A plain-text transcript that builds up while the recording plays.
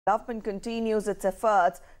Government continues its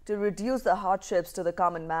efforts to reduce the hardships to the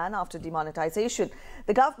common man after demonetization.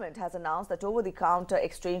 The government has announced that over-the-counter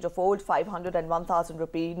exchange of old 500 and 1000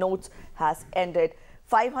 rupee notes has ended.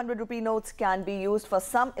 500 rupee notes can be used for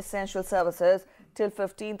some essential services till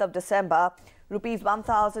 15th of December. Rupees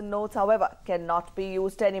 1000 notes, however, cannot be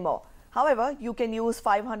used anymore. However, you can use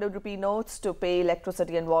 500 rupee notes to pay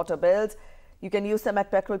electricity and water bills. You can use them at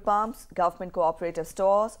petrol pumps, government cooperative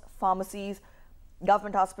stores, pharmacies,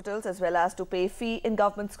 government hospitals, as well as to pay fee in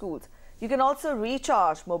government schools. You can also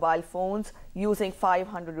recharge mobile phones using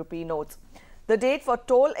 500 rupee notes. The date for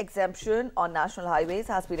toll exemption on national highways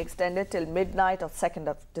has been extended till midnight of 2nd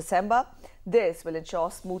of December. This will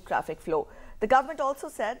ensure smooth traffic flow. The government also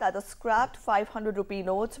said that the scrapped 500 rupee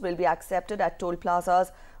notes will be accepted at toll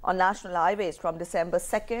plazas on national highways from December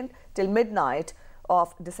 2nd till midnight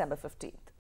of December 15th.